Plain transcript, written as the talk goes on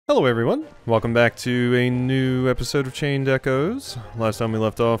Hello everyone, welcome back to a new episode of Chained Echoes. Last time we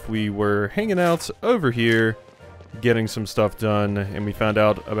left off, we were hanging out over here, getting some stuff done, and we found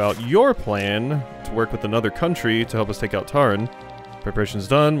out about your plan to work with another country to help us take out Taran. Preparation's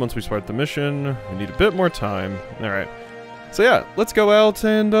done. Once we start the mission, we need a bit more time. Alright. So yeah, let's go out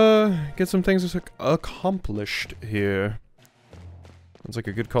and get some things accomplished here. Sounds like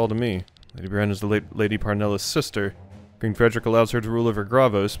a good call to me. Lady Brienne is the Lady Parnella's sister. King Frederick allows her to rule over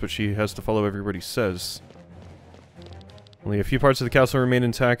Gravos, but she has to follow every word he says. Only a few parts of the castle remain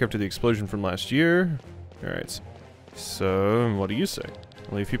intact after the explosion from last year. Alright. So, what do you say?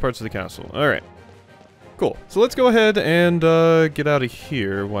 Only a few parts of the castle. Alright. Cool. So let's go ahead and get out of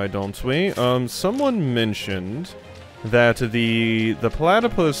here, why don't we? Someone mentioned that the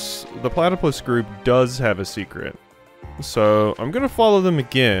platypus group does have a secret. So, I'm gonna follow them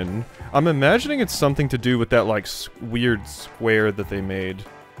again. I'm imagining it's something to do with that, like, weird square that they made.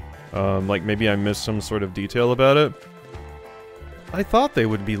 Like, maybe I missed some sort of detail about it. I thought they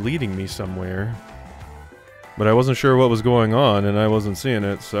would be leading me somewhere. But I wasn't sure what was going on, and I wasn't seeing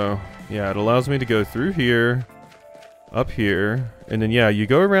it, so... Yeah, it allows me to go through here, up here, and then, yeah, you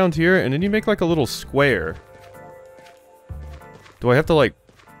go around here, and then you make, like, a little square. Do I have to, like,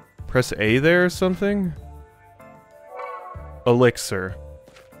 press A there or something? Elixir.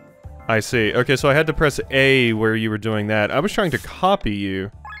 I see. Okay, so I had to press A where you were doing that. I was trying to copy you.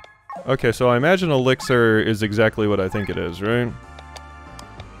 Okay, so I imagine Elixir is exactly what I think it is, right?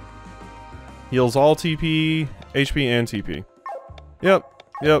 Heals all TP, HP, and TP.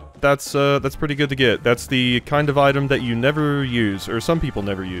 Yep, that's pretty good to get. That's the kind of item that you never use, or some people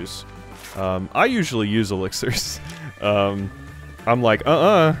never use. I usually use elixirs. I'm like,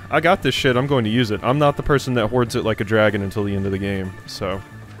 I got this shit, I'm going to use it. I'm not the person that hoards it like a dragon until the end of the game, so...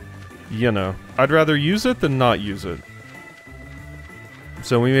 You know, I'd rather use it than not use it.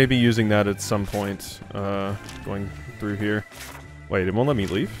 So we may be using that at some point, going through here. Wait, it won't let me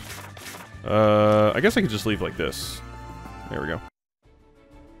leave? I guess I could just leave like this. There we go.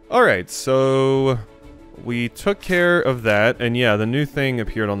 Alright, so... We took care of that, and yeah, the new thing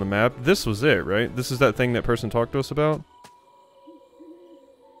appeared on the map. This was it, right? This is that thing that person talked to us about?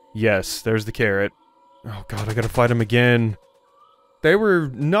 Yes, there's the carrot. Oh god, I gotta fight him again. They were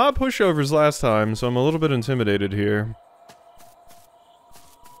not pushovers last time, so I'm a little bit intimidated here.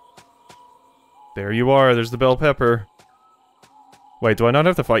 There you are, there's the bell pepper. Wait, do I not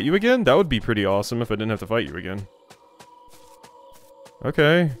have to fight you again? That would be pretty awesome if I didn't have to fight you again.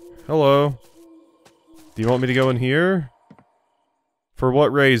 Okay, hello. Do you want me to go in here? For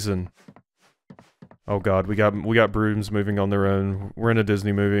what reason? Oh god, we got brooms moving on their own. We're in a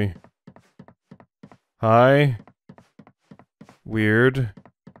Disney movie. Hi. Weird.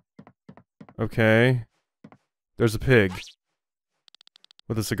 Okay. There's a pig.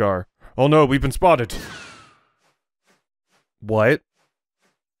 With a cigar. Oh no, we've been spotted! What?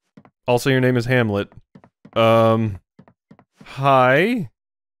 Also, your name is Hamlet. Hi?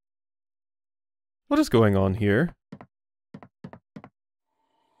 What is going on here?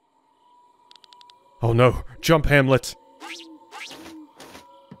 Oh no! Jump, Hamlet!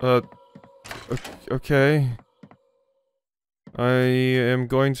 Okay. I am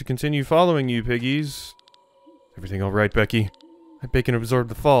going to continue following you, piggies. Everything alright, Becky? I bet can absorb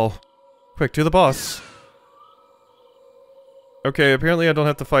the fall. Quick, to the boss! Okay, apparently I don't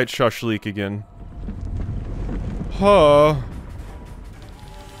have to fight Shashlik again. Huh.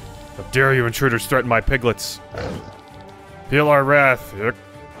 How dare you intruders threaten my piglets? Feel our wrath.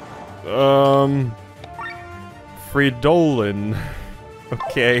 Fridolin.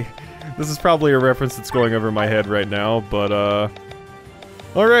 Okay. This is probably a reference that's going over my head right now, but,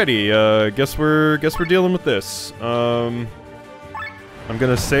 alrighty, guess we're dealing with this. I'm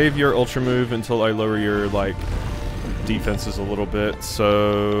gonna save your ultra move until I lower your, like, defenses a little bit,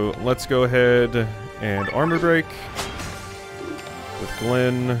 so let's go ahead and armor break with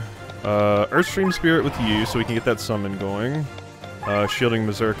Glenn, Earthstream Spirit with you, so we can get that summon going, shielding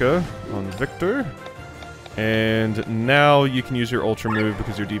Mazurka on Victor. And now you can use your ultra move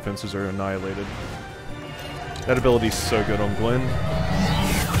because your defenses are annihilated. That ability's so good on Glenn.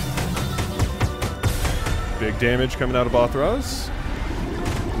 Big damage coming out of Bothraz.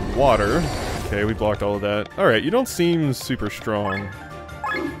 Water. Okay, we blocked all of that. Alright, you don't seem super strong.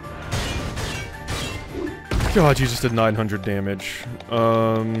 God, you just did 900 damage.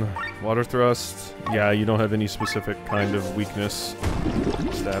 Water thrust. Yeah, you don't have any specific kind of weakness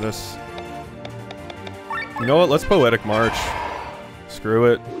status. You know what? Let's Poetic March. Screw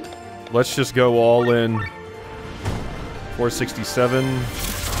it. Let's just go all in. 467.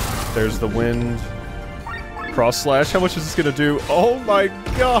 There's the wind. Cross slash. How much is this gonna do? Oh my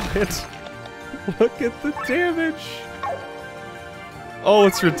god! Look at the damage! Oh,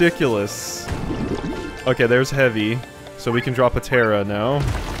 it's ridiculous. Okay, there's heavy. So we can drop a Terra now.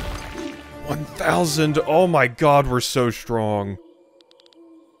 1,000! Oh my god, we're so strong.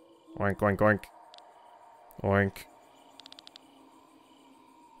 Oink, oink, oink. Oink.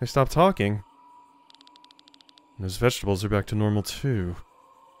 They stopped talking. Those vegetables are back to normal too.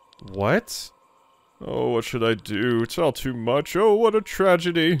 What? Oh, what should I do? It's all too much. Oh, what a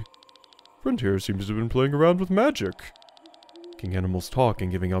tragedy. Frontier seems to have been playing around with magic. Making animals talk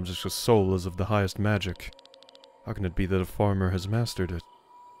and giving objects a soul is of the highest magic. How can it be that a farmer has mastered it?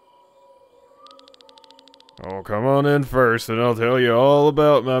 Oh, come on in first and I'll tell you all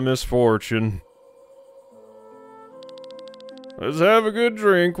about my misfortune. Let's have a good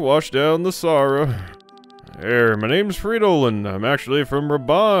drink, wash down the sorrow. Here, my name's Fridolin. I'm actually from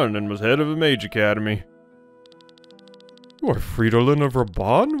Raban and was head of a mage academy. You are Fridolin of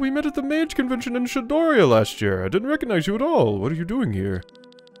Raban? We met at the mage convention in Shadoria last year. I didn't recognize you at all. What are you doing here?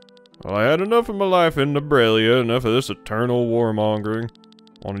 Well, I had enough of my life in Nebrelia, enough of this eternal warmongering.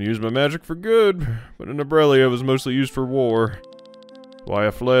 Want to use my magic for good, but in Nebrelia it was mostly used for war. Why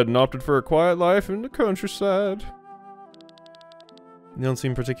I fled and opted for a quiet life in the countryside. You don't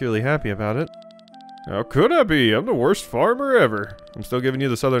seem particularly happy about it. How could I be? I'm the worst farmer ever. I'm still giving you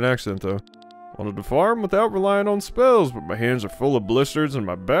the southern accent, though. Wanted to farm without relying on spells, but my hands are full of blisters and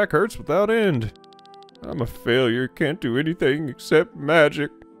my back hurts without end. I'm a failure, can't do anything except magic.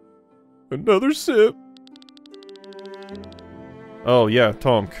 Another sip. Oh yeah,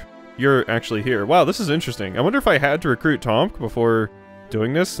 Tomk. You're actually here. Wow, this is interesting. I wonder if I had to recruit Tomk before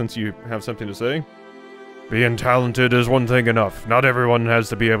doing this, since you have something to say. Being talented is one thing enough. Not everyone has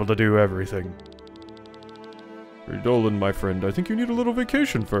to be able to do everything. Fridolin, my friend, I think you need a little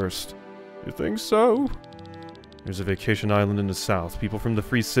vacation first. You think so? There's a vacation island in the south. People from the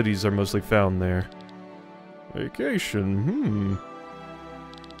free cities are mostly found there. Vacation,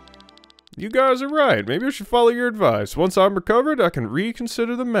 You guys are right. Maybe I should follow your advice. Once I'm recovered, I can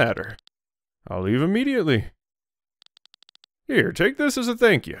reconsider the matter. I'll leave immediately. Here, take this as a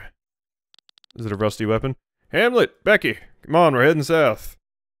thank you. Is it a rusty weapon? Hamlet, Becky, come on, we're heading south.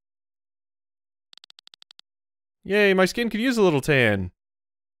 Yay, my skin could use a little tan.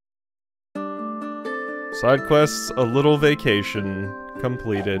 Side quests, a little vacation,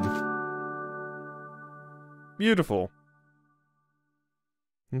 completed. Beautiful.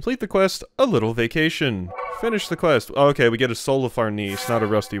 Complete the quest, a little vacation. Finish the quest. Oh, okay, we get a soul of Farnese, not a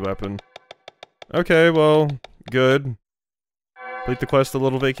rusty weapon. Okay, well, good. Complete the quest, a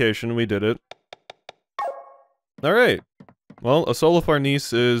little vacation, we did it. Alright. Well, a soul of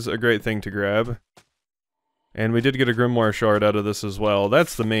Farnese is a great thing to grab. And we did get a Grimoire shard out of this as well.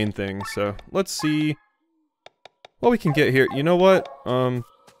 That's the main thing, so let's see what we can get here. You know what? I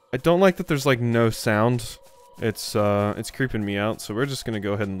don't like that there's, like, no sound. It's creeping me out, so we're just gonna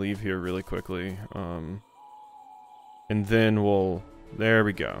go ahead and leave here really quickly. And then we'll... There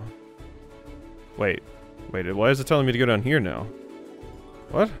we go. Wait, why is it telling me to go down here now?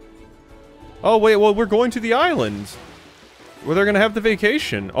 What? Oh, wait, well, we're going to the island! Where they're gonna have the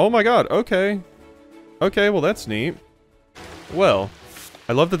vacation. Oh my god, okay. Okay, well that's neat. Well,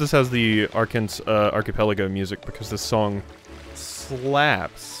 I love that this has the archipelago music because this song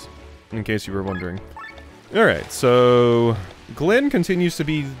slaps, in case you were wondering. Alright, so Glenn continues to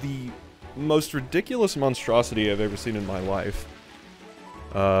be the most ridiculous monstrosity I've ever seen in my life.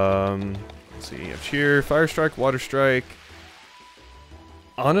 Let's see, you have Cheer, Fire Strike, Water Strike.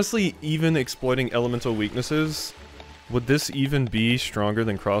 Honestly, even exploiting elemental weaknesses, would this even be stronger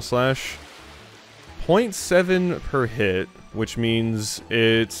than Cross Slash? 0.7 per hit, which means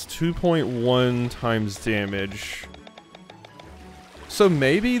it's 2.1 times damage. So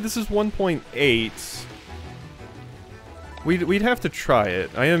maybe this is 1.8. We'd have to try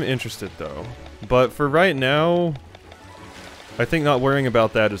it. I am interested though. But for right now, I think not worrying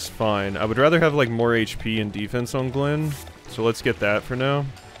about that is fine. I would rather have like more HP and defense on Glenn. So let's get that for now.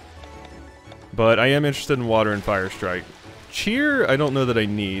 But I am interested in Water and Fire Strike. Cheer, I don't know that I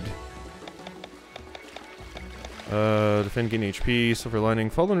need. Defend, gain HP, Silver Lining,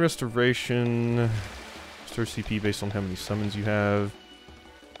 Fallen Restoration, Restore CP based on how many summons you have,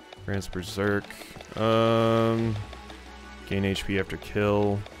 Grants Berserk, gain HP after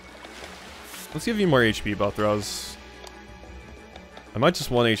kill. Let's give you more HP, Bothraz. I might just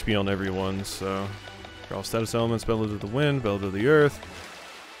 1 HP on everyone, so... Draw status elements, Bellow to the Wind, Bellow to the Earth,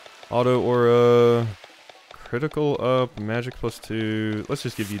 Auto Aura, Critical up, Magic +2, let's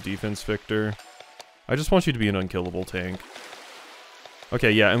just give you Defense, Victor. I just want you to be an unkillable tank.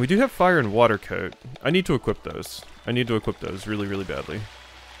 Okay, yeah, and we do have Fire and Water Coat. I need to equip those. I need to equip those really, really badly.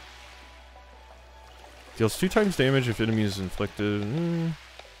 Deals 2 times damage if enemy is inflicted.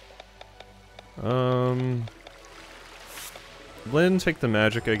 Lynn, take the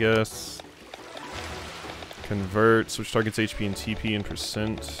magic, I guess. Convert, switch targets HP and TP and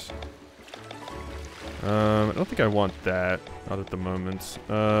percent. I don't think I want that. Not at the moment.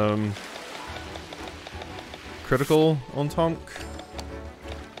 Critical on Tonk.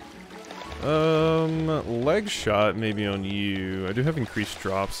 Leg shot maybe on you. I do have increased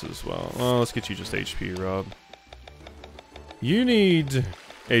drops as well. Oh, let's get you just HP, Rob. You need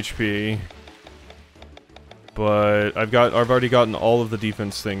HP. But I've already gotten all of the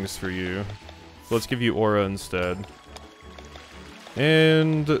defense things for you. So let's give you Aura instead.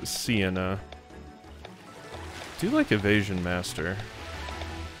 And Sienna. Do you like Evasion Master?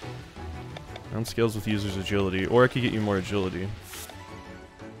 On scales with user's agility, or I could get you more agility.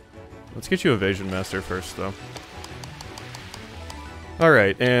 Let's get you Evasion Master first, though.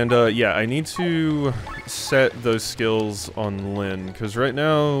 Alright, and yeah, I need to set those skills on Lynn, because right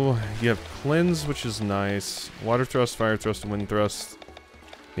now you have Cleanse, which is nice. Water Thrust, Fire Thrust, and Wind Thrust.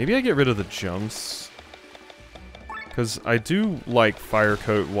 Maybe I get rid of the jumps. Because I do like Fire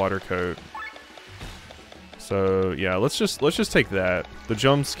Coat, Water Coat. So yeah, let's just take that. The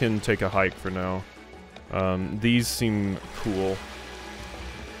jumps can take a hike for now. These seem cool.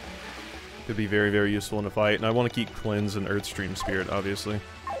 Could be very, very useful in a fight, and I want to keep Cleanse and Earthstream Spirit, obviously.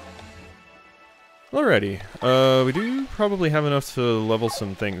 Alrighty, we do probably have enough to level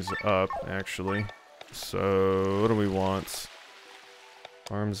some things up, actually. So, what do we want?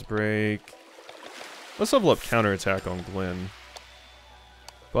 Arms break. Let's level up counterattack on Glenn.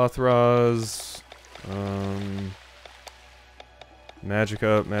 Bothraz. Magic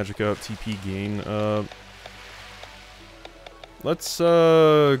up, TP gain up. Let's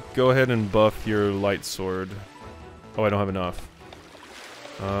go ahead and buff your light sword. Oh, I don't have enough.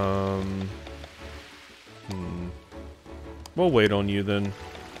 We'll wait on you then.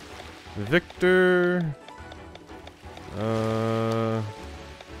 Victor.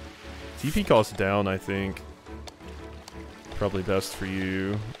 TP cost down, I think. Probably best for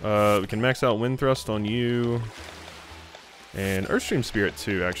you. We can max out Wind Thrust on you. And Earthstream Spirit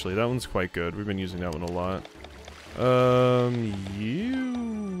too, actually. That one's quite good. We've been using that one a lot.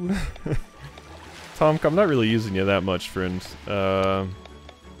 You... Tomk, I'm not really using you that much, friend.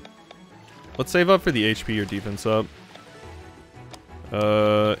 Let's save up for the HP or defense up.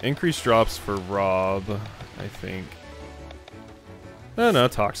 Increased drops for Rob, I think. No,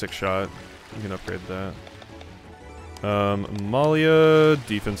 Toxic Shot. You can upgrade that. Malia,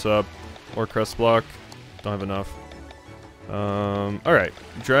 defense up. Or Crest Block. Don't have enough. Alright.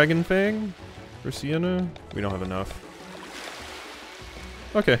 Dragon Fang for Sienna. We don't have enough.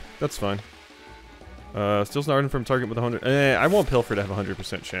 Okay, that's fine. Steals an Arden from target with 100. I want Pilfer to have a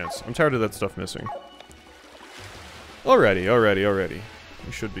 100% chance. I'm tired of that stuff missing. Alrighty.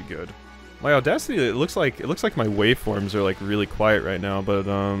 We should be good. My Audacity, it looks like my waveforms are like really quiet right now, but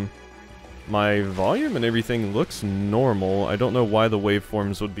my volume and everything looks normal. I don't know why the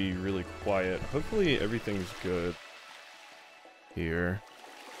waveforms would be really quiet. Hopefully everything's good here.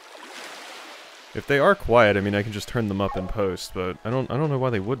 If they are quiet, I mean I can just turn them up in post, but I don't know why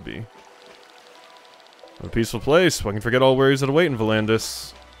they would be. A peaceful place. One can forget all worries that await in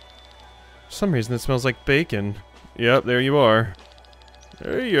Valandis. For some reason it smells like bacon. Yep, there you are.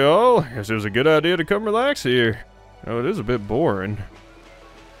 There you go. Guess it was a good idea to come relax here. Oh, it is a bit boring.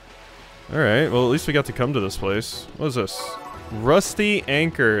 Alright, well at least we got to come to this place. What is this? Rusty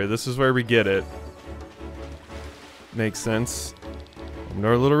Anchor. This is where we get it. Makes sense. Welcome to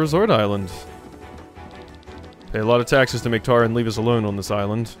our little resort island. Pay a lot of taxes to make Tara and leave us alone on this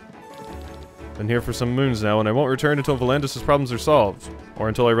island. Been here for some moons now, and I won't return until Valandis' problems are solved. Or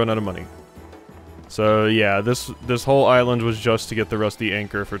until I run out of money. So yeah, this whole island was just to get the Rusty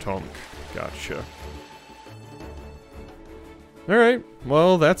Anchor for Tonk. Gotcha. Alright,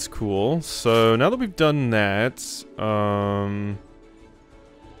 well that's cool. So now that we've done that, so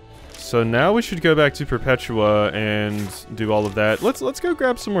now we should go back to Perpetua and do all of that. Let's go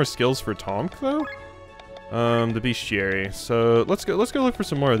grab some more skills for Tonk though. The Bestiary. So let's go look for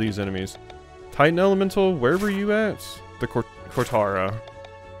some more of these enemies. Titan Elemental, where were you at? The Cortara.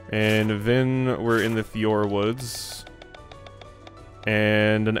 And then we're in the Thior Woods.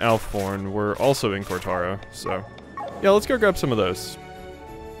 And an Alphorn. We're also in Cortara, so... yeah, let's go grab some of those.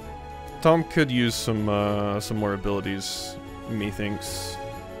 Tom could use some more abilities, methinks.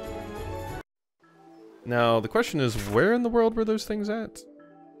 Now, the question is, where in the world were those things at?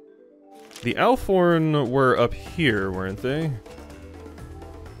 The Alphorn were up here, weren't they?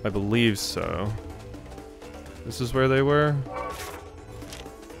 I believe so. This is where they were?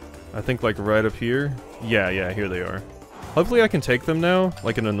 I think like right up here. Yeah, here they are. Hopefully I can take them now,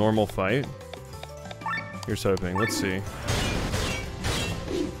 like in a normal fight. Here's hoping. Let's see.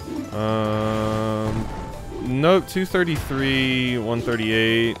 Nope, 233,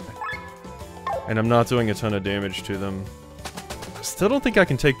 138. And I'm not doing a ton of damage to them. Still don't think I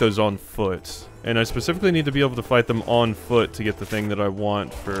can take those on foot. And I specifically need to be able to fight them on foot to get the thing that I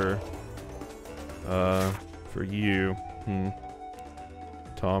want for you.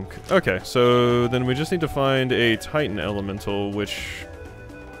 Tomk. Okay, so then we just need to find a Titan Elemental, which...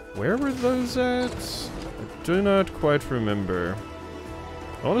 Where were those at? I do not quite remember.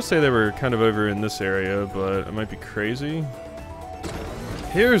 I want to say they were kind of over in this area, but I might be crazy.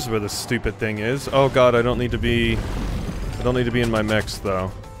 Here's where the stupid thing is. Oh god, I don't need to be in my mechs,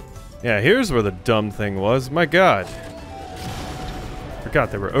 though. Yeah, here's where the dumb thing was. My god.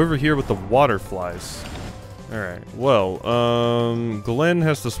 Forgot they were over here with the water flies. Alright, well, Glenn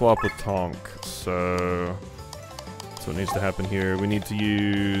has to swap with Tonk, so... That's what needs to happen here. We need to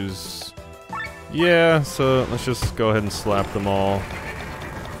use... Yeah, so let's just go ahead and slap them all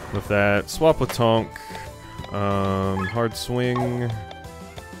with that. Swap with Tonk. Hard swing.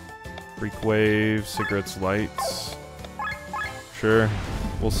 Freak wave, cigarettes lights. Sure,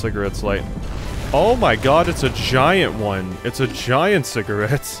 we'll cigarettes light. Oh my god, it's a giant one. It's a giant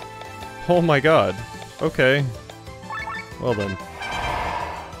cigarette. Oh my god. Okay. Well then.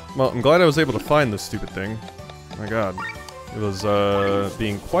 Well, I'm glad I was able to find this stupid thing. My god. It was,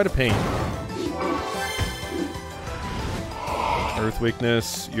 being quite a pain. Earth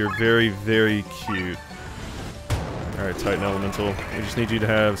weakness, you're very, very cute. Alright, Titan Elemental. We just need you to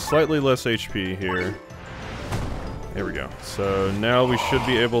have slightly less HP here. There we go. So now we should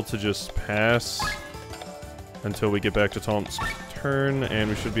be able to just pass until we get back to Tom's turn, and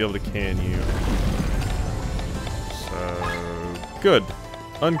we should be able to can you. So, good.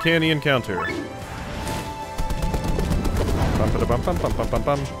 Uncanny encounter.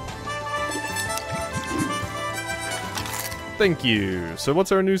 Thank you. So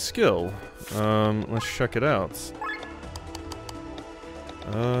what's our new skill? Let's check it out.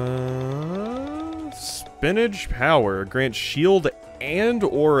 Spinach power. Grant shield and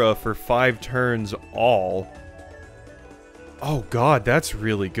aura for 5 turns all. Oh god, that's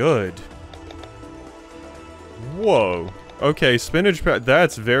really good. Whoa. Okay, spinach power.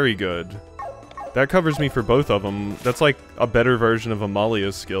 That's very good. That covers me for both of them. That's like a better version of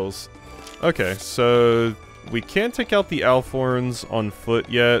Amalia's skills. Okay, so we can't take out the Alphorns on foot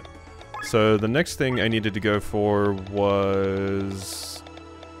yet. So the next thing I needed to go for was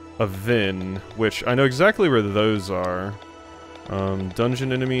a Vin, which I know exactly where those are.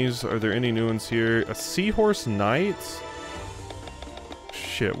 Dungeon enemies, are there any new ones here? A Seahorse Knight?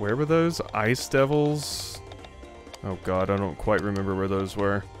 Shit, where were those? Ice Devils? Oh god, I don't quite remember where those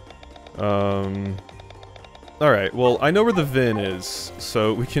were. Alright, well, I know where the Vin is,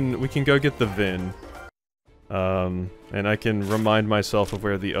 so we can go get the Vin. And I can remind myself of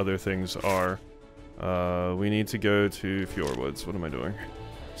where the other things are. We need to go to Fjordwoods. What am I doing?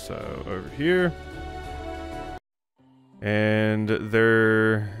 So, over here. And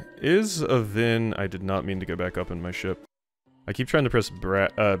there is a Vin. I did not mean to go back up in my ship. I keep trying to press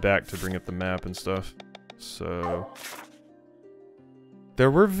back to bring up the map and stuff. So...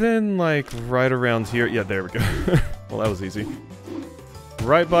 There were Vin, like, right around here. Yeah, there we go. Well, that was easy.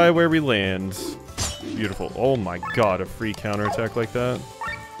 Right by where we land. Beautiful. Oh my god, a free counterattack like that.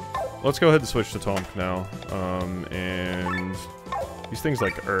 Let's go ahead and switch to Tonk now. And... These things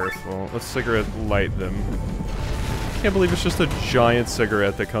like Earth. Well, let's cigarette light them. Can't believe it's just a giant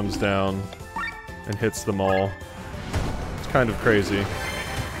cigarette that comes down and hits them all. It's kind of crazy.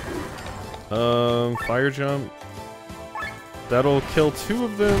 Fire jump. That'll kill 2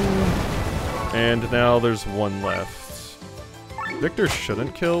 of them. And now there's 1 left. Victor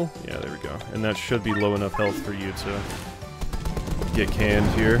shouldn't kill. Yeah, there we go. And that should be low enough health for you to get canned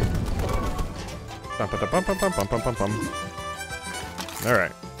here.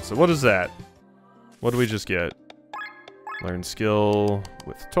 Alright, so what is that? What do we just get? Learn skill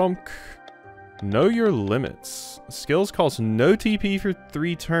with Tonk. Know your limits. Skills cost no TP for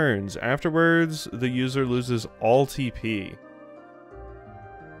 3 turns. Afterwards, the user loses all TP.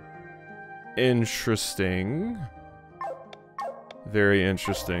 Interesting. Very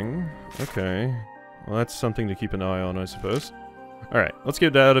interesting. Okay. Well, that's something to keep an eye on, I suppose. Alright, let's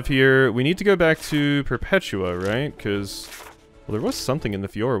get out of here. We need to go back to Perpetua, right? Because... Well, there was something in the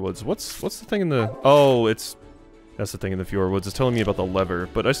Fjordwoods. What's the thing in the... Oh, it's... That's the thing in the Fjordwoods. It's telling me about the lever.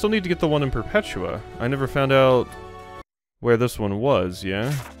 But I still need to get the one in Perpetua. I never found out where this one was,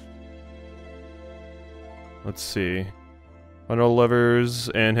 yeah? Let's see. On all levers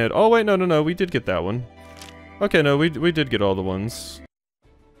and head. Oh wait, no, we did get that one. Okay, no, we did get all the ones.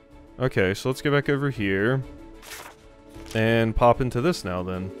 Okay, so let's get back over here. And pop into this now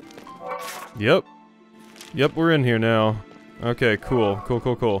then. Yep. Yep, we're in here now. Okay, cool.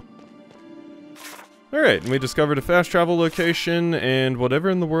 Cool. Alright, we discovered a fast travel location and whatever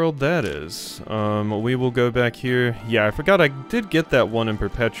in the world that is. We will go back here. Yeah, I forgot I did get that one in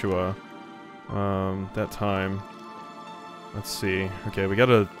Perpetua. That time. Let's see. Okay, we got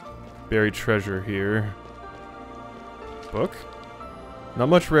a buried treasure here. Book? Not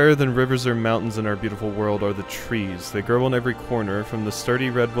much rarer than rivers or mountains in our beautiful world are the trees. They grow on every corner, from the sturdy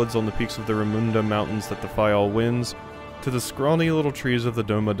redwoods on the peaks of the Ramunda Mountains that defy all winds, to the scrawny little trees of the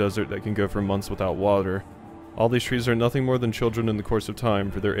Doma Desert that can go for months without water. All these trees are nothing more than children in the course of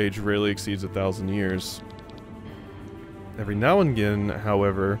time, for their age rarely exceeds 1,000 years. Every now and again,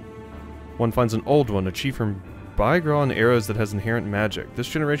 however, one finds an old one, achieved from bygone eras that has inherent magic. This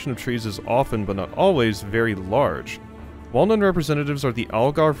generation of trees is often, but not always, very large. Well-known representatives are the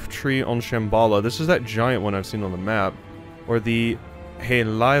Algarve tree on Shambhala, this is that giant one I've seen on the map, or the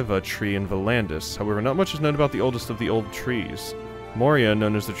Haleiva tree in Valandis. However, not much is known about the oldest of the old trees. Moria,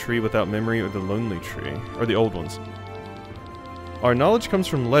 known as the tree without memory, or the lonely tree, or the old ones. Our knowledge comes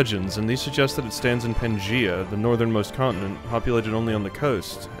from legends, and these suggest that it stands in Pangaea, the northernmost continent, populated only on the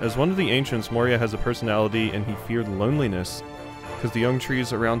coast. As one of the ancients, Moria has a personality, and he feared loneliness, because the young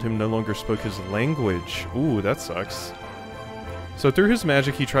trees around him no longer spoke his language. Ooh, that sucks. So through his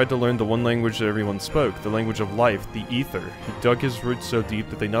magic, he tried to learn the one language that everyone spoke, the language of life, the ether. He dug his roots so deep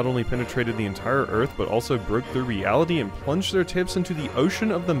that they not only penetrated the entire earth, but also broke through reality and plunged their tips into the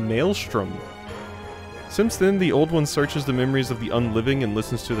ocean of the maelstrom. Since then, the Old One searches the memories of the unliving and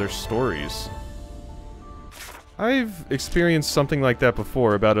listens to their stories. I've experienced something like that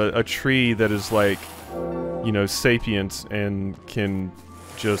before, about a tree that is like, you know, sapient and can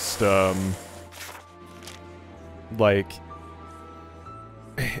just, like...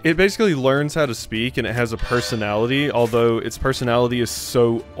 It basically learns how to speak and it has a personality, although its personality is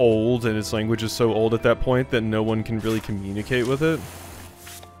so old and its language is so old at that point that no one can really communicate with it.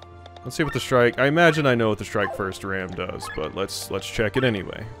 Let's see what the strike... I imagine I know what the strike first ram does, but let's check it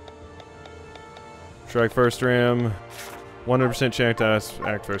anyway. Strike first ram, 100% chance to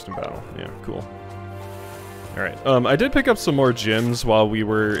act first in battle. Yeah, cool. Alright, I did pick up some more gems while we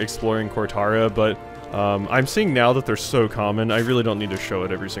were exploring Cortara, but I'm seeing now that they're so common, I really don't need to show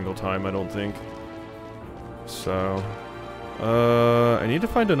it every single time, I don't think. So, I need to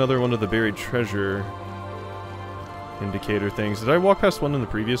find another one of the buried treasure indicator things. Did I walk past one in the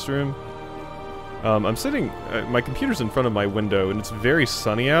previous room? I'm sitting, my computer's in front of my window and it's very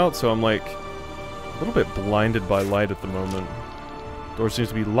sunny out, so I'm like a little bit blinded by light at the moment. Door seems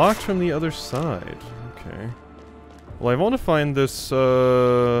to be locked from the other side. Okay. Well, I want to find this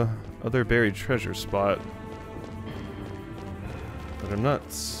other buried treasure spot, but I'm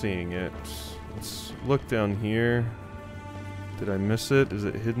not seeing it. Let's look down here. Did I miss it? Is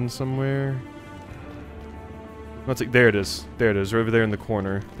it hidden somewhere? Let's see. There it is. There it is, right over there in the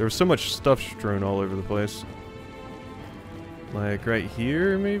corner. There was so much stuff strewn all over the place. Like right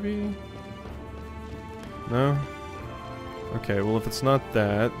here, maybe? No? Okay, well if it's not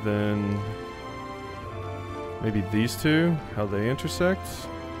that, then... maybe these two? How they intersect?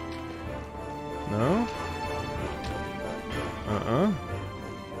 No?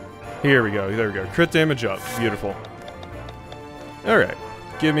 Here we go. There we go. Crit damage up. Beautiful. Alright.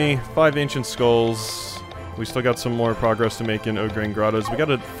 Give me 5 ancient skulls. We still got some more progress to make in Ograne Grottos. We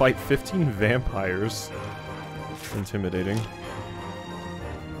gotta fight 15 vampires. Intimidating.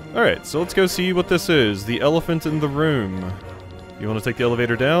 Alright, so let's go see what this is. The elephant in the room. You want to take the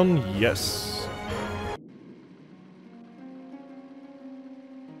elevator down? Yes.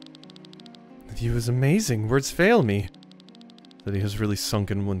 The view is amazing. Words fail me. That he has really sunk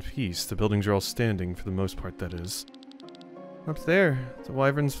in one piece. The buildings are all standing, for the most part, that is. Up there, the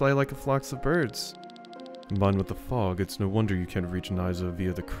wyverns fly like a flocks of birds. Combined with the fog, it's no wonder you can't reach Nyza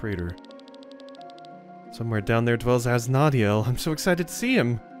via the crater. Somewhere down there dwells Asnadiel. I'm so excited to see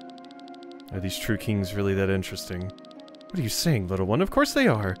him! Are these true kings really that interesting? What are you saying, little one? Of course they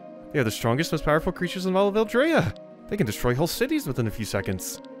are! They are the strongest, most powerful creatures in all of Eldrea! They can destroy whole cities within a few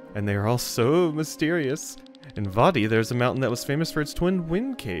seconds! And they are all so mysterious! In Vadi, there's a mountain that was famous for its twin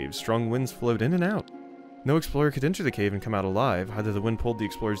wind caves. Strong winds flowed in and out. No explorer could enter the cave and come out alive. Either the wind pulled the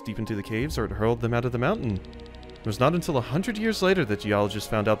explorers deep into the caves, or it hurled them out of the mountain. It was not until 100 years later that geologists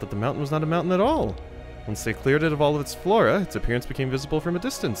found out that the mountain was not a mountain at all. Once they cleared it of all of its flora, its appearance became visible from a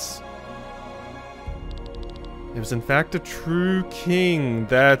distance. It was in fact a true king.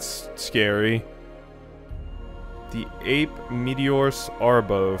 That's scary. The ape Meteors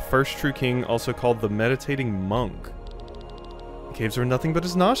Arbo, first true king, also called the meditating monk. The caves were nothing but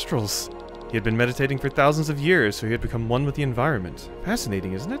his nostrils. He had been meditating for thousands of years, so he had become one with the environment.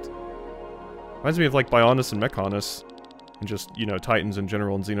 Fascinating, isn't it? Reminds me of like Bionis and Mechonus. And just, you know, Titans in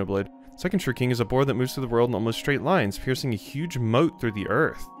general in Xenoblade. Second true king is a boar that moves through the world in almost straight lines, piercing a huge moat through the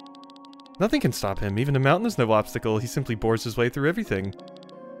earth. Nothing can stop him, even a mountain is no obstacle, he simply bores his way through everything.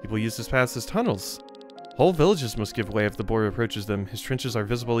 People use his paths as tunnels. Whole villages must give way if the boar approaches them, his trenches are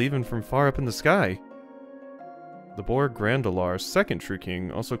visible even from far up in the sky. The boar Grandalar, second true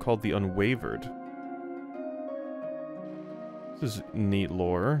king, also called the Unwavered. This is neat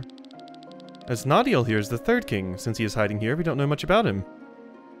lore. As Nadiel here is the third king. Since he is hiding here, we don't know much about him.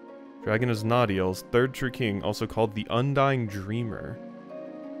 Dragon is Nadiel's third true king, also called the Undying Dreamer.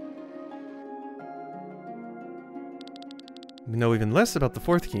 We know even less about the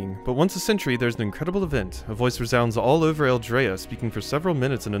fourth king, but once a century there's an incredible event. A voice resounds all over Eldrea, speaking for several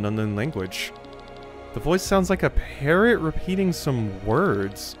minutes in an unknown language. The voice sounds like a parrot repeating some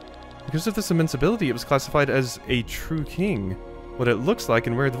words. Because of this immense ability, it was classified as a true king. What it looks like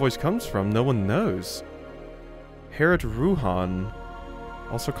and where the voice comes from, no one knows. Harat Ruhan,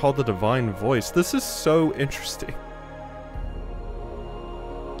 also called the Divine Voice. This is so interesting.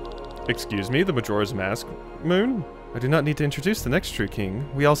 Excuse me, the Majora's Mask moon? I do not need to introduce the next true king.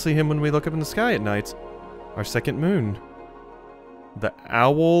 We all see him when we look up in the sky at night. Our second moon. The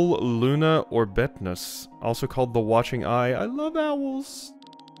Owl Luna Orbetnus, also called the Watching Eye. I love owls.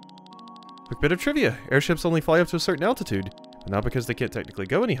 Quick bit of trivia. Airships only fly up to a certain altitude. But not because they can't technically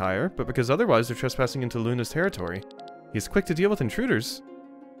go any higher, but because otherwise they're trespassing into Luna's territory. He is quick to deal with intruders.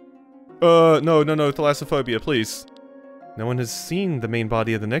 No, thalassophobia, please. No one has seen the main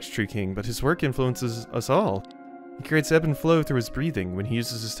body of the next true king, but his work influences us all. He creates ebb and flow through his breathing. When he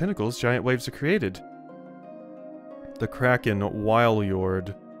uses his tentacles, giant waves are created. The Kraken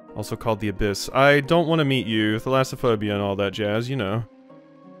Wylejord, also called the Abyss. I don't want to meet you, thalassophobia and all that jazz, you know.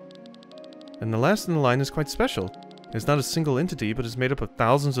 And the last in the line is quite special. It is not a single entity, but is made up of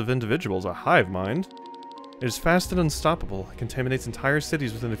thousands of individuals, a hive mind. It is fast and unstoppable. It contaminates entire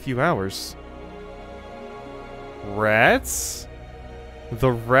cities within a few hours. Rats?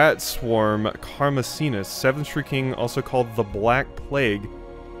 The Rat Swarm Karmasinus, seventh true king, also called the Black Plague.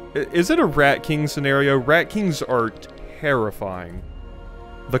 Is it a Rat King scenario? Rat Kings are terrifying.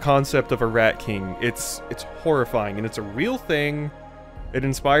 The concept of a Rat King, it's horrifying, and it's a real thing. It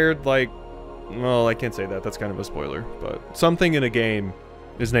inspired, like, well, I can't say that, that's kind of a spoiler, but something in a game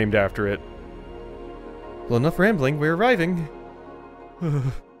is named after it. Well, enough rambling, we're arriving.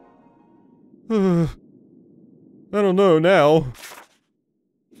 I don't know now.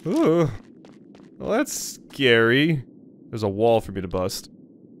 Well, that's scary. There's a wall for me to bust.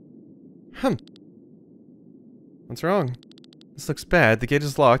 What's wrong? This looks bad. The gate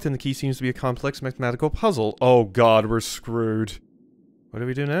is locked and the key seems to be a complex mathematical puzzle. Oh god, we're screwed. What do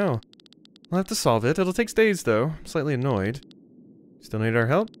we do now? We'll have to solve it. It'll take days, though. I'm slightly annoyed. Still need our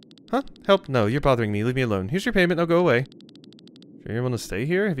help? Huh? Help? No, you're bothering me. Leave me alone. Here's your payment. Now go away. Sure you want to stay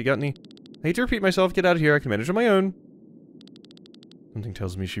here? Have you got any... I hate to repeat myself. Get out of here. I can manage on my own. Something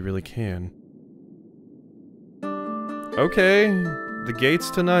tells me she really can. Okay. The gates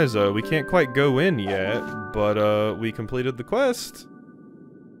to Nyza. We can't quite go in yet, but, we completed the quest.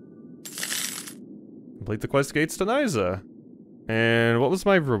 Complete the quest gates to Nyza. And what was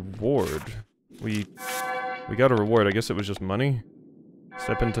my reward? We got a reward. I guess it was just money.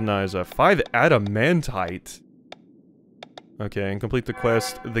 Step into Nyza. 5 adamantite. Okay, and complete the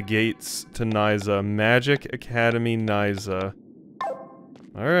quest, the gates to Nyza. Magic Academy Nyza.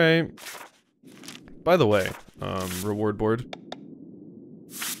 Alright. By the way, reward board.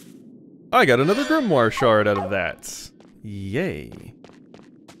 I got another Grimoire shard out of that. Yay.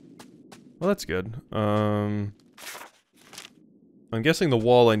 Well, that's good. I'm guessing the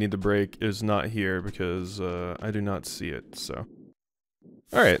wall I need to break is not here because I do not see it, so.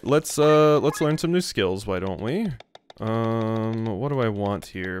 Alright, let's learn some new skills, why don't we? What do I want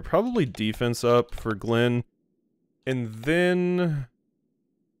here? Probably defense up for Glenn. And then...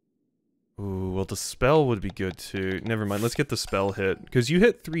 Ooh, well, the spell would be good too. Never mind, let's get the spell hit. Because you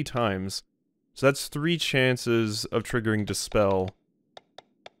hit 3 times. So that's 3 chances of triggering Dispel.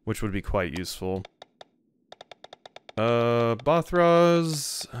 Which would be quite useful.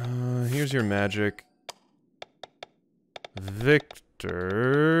 Bothraz, here's your magic.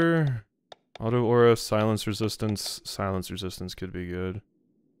 Victor. Auto aura, silence resistance. Silence resistance could be good.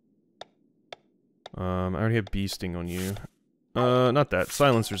 I already have bee sting on you. Not that.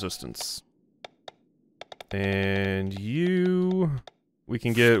 Silence resistance. And you... We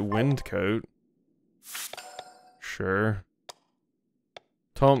can get wind coat. Sure.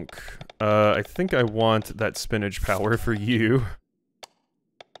 Tonk, I think I want that spinach power for you.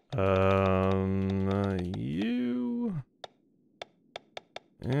 You...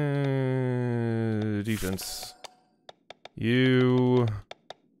 defense. You...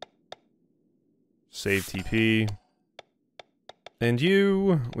 Save TP. And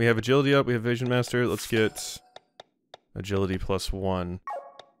you... We have agility up, we have Vision Master. Let's get... agility +1. Alright,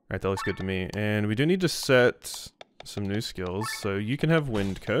 that looks good to me. And we do need to set some new skills. So you can have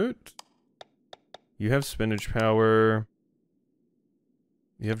Wind Coat. You have Spinach Power.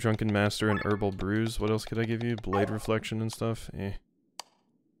 You have Drunken Master and Herbal Brews. What else could I give you? Blade Reflection and stuff? Eh.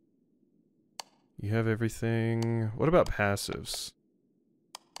 You have everything. What about passives?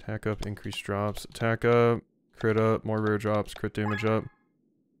 Attack up, increase drops. Attack up, crit up, more rare drops, crit damage up.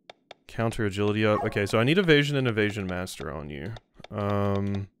 Counter agility up. Okay, so I need evasion and evasion master on you.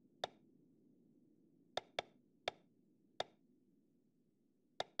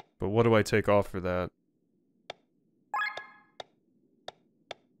 But what do I take off for that?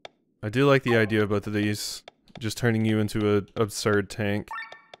 I do like the idea of both of these. Just turning you into an absurd tank.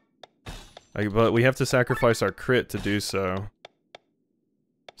 But we have to sacrifice our crit to do so.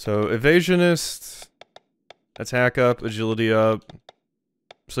 So, evasionist, attack up, agility up.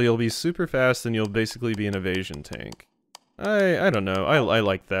 So you'll be super fast and you'll basically be an evasion tank. I don't know, I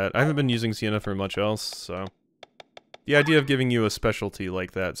like that. I haven't been using Sienna for much else, so... The idea of giving you a specialty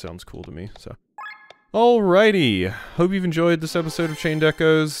like that sounds cool to me, so... Alrighty, hope you've enjoyed this episode of Chained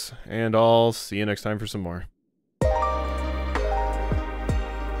Echoes, and I'll see you next time for some more.